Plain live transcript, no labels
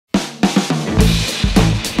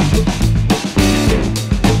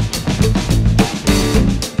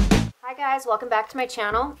guys, welcome back to my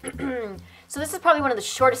channel. So this is probably one of the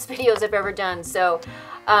shortest videos I've ever done. So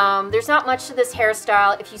there's not much to this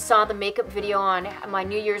hairstyle. If you saw the makeup video on my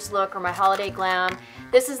New Year's look or my holiday glam,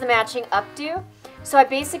 this is the matching updo. So I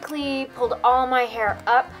basically pulled all my hair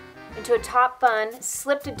up into a top bun,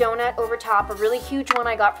 slipped a donut over top, a really huge one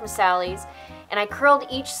I got from Sally's, and I curled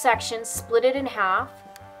each section, split it in half,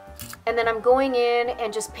 and then I'm going in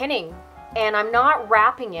and just pinning. And I'm not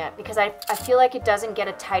wrapping it because I feel like it doesn't get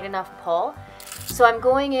a tight enough pull. So I'm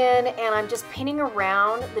going in and I'm just pinning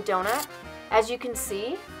around the donut, as you can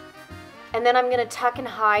see. And then I'm gonna tuck and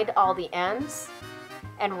hide all the ends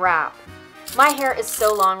and wrap. My hair is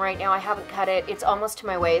so long right now, I haven't cut it. It's almost to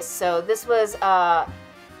my waist. So this was,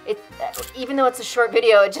 even though it's a short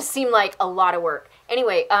video, it just seemed like a lot of work.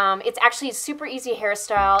 Anyway, it's actually a super easy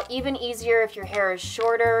hairstyle, even easier if your hair is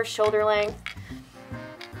shorter, shoulder length.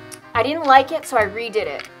 I didn't like it, so I redid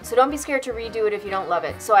it. So don't be scared to redo it if you don't love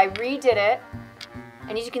it. So I redid it,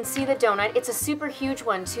 and as you can see the donut, it's a super huge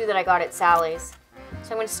one too that I got at Sally's.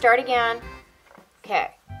 So I'm going to start again.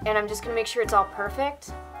 Okay, and I'm just going to make sure it's all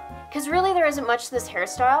perfect. Because really there isn't much to this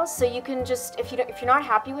hairstyle, so you can just, if you're not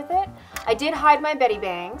happy with it, I did hide my Betty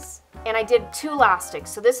bangs, and I did 2 elastics.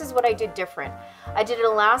 So this is what I did different. I did an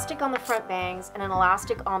elastic on the front bangs and an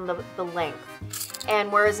elastic on the length.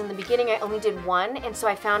 And whereas in the beginning I only did 1, and so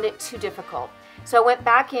I found it too difficult. So I went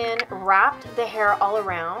back in, wrapped the hair all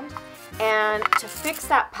around, and to fix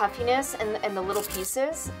that puffiness and the little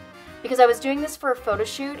pieces, because I was doing this for a photo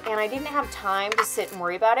shoot and I didn't have time to sit and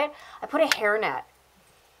worry about it, I put a hairnet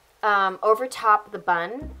over top the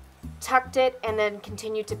bun, tucked it, and then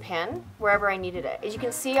continued to pin wherever I needed it. As you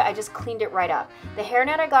can see, I just cleaned it right up. The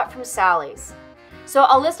hairnet I got from Sally's. So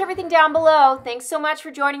I'll list everything down below. Thanks so much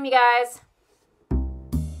for joining me, guys.